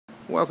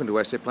Welcome to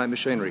Asset Plant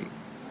Machinery.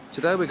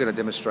 Today we're going to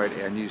demonstrate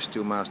our new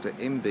Steelmaster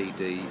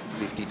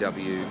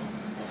SM-MBD50W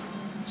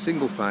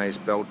single phase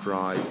belt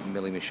drive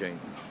milling machine.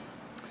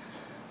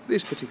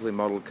 This particular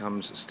model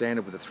comes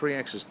standard with a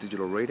 3-axis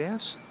digital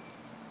readouts,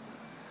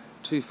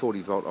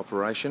 240 volt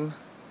operation,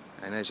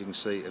 and as you can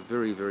see, a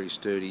very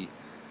sturdy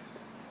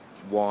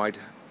wide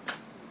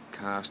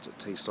cast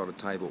T-slotted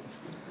table.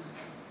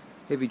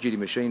 Heavy duty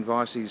machine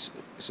vices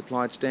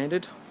supplied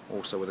standard,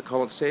 also with a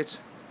collet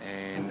set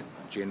and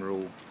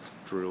general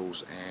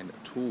drills and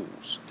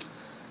tools.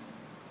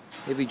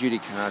 Heavy duty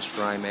cast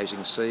frame, as you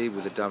can see,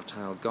 with the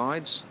dovetailed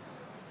guides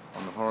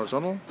on the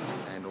horizontal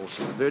and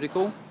also the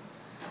vertical.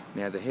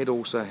 Now the head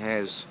also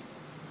has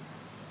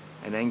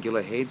an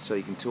angular head, so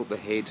you can tilt the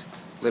head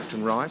left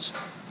and right,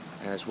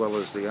 as well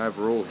as the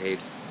overall head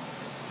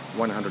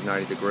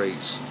 180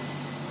 degrees.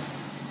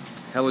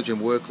 Halogen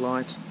work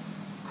light,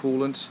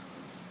 coolant,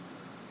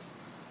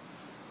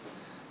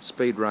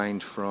 speed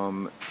range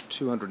from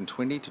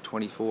 220 to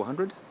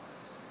 2400,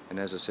 and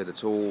as I said,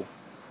 it's all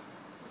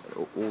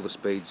the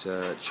speeds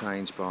are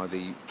changed by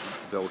the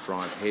belt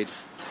drive head,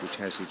 which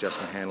has the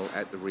adjustment handle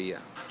at the rear.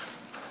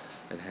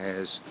 It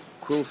has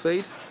quill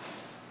feed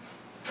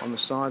on the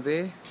side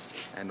there,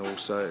 and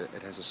also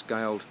it has a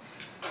scaled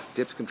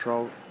depth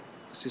control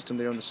system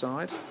there on the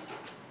side.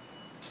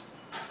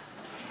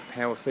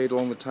 Power feed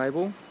along the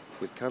table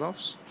with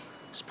cut-offs,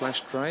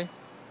 splash tray,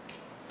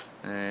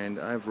 and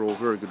overall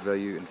very good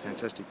value and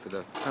fantastic for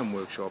the home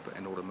workshop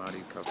and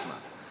automotive customer.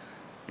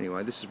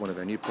 Anyway, this is one of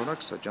our new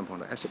products, so jump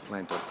onto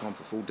assetplant.com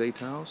for full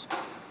details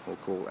or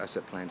call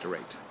Asset Plant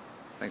Direct.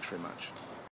 Thanks very much.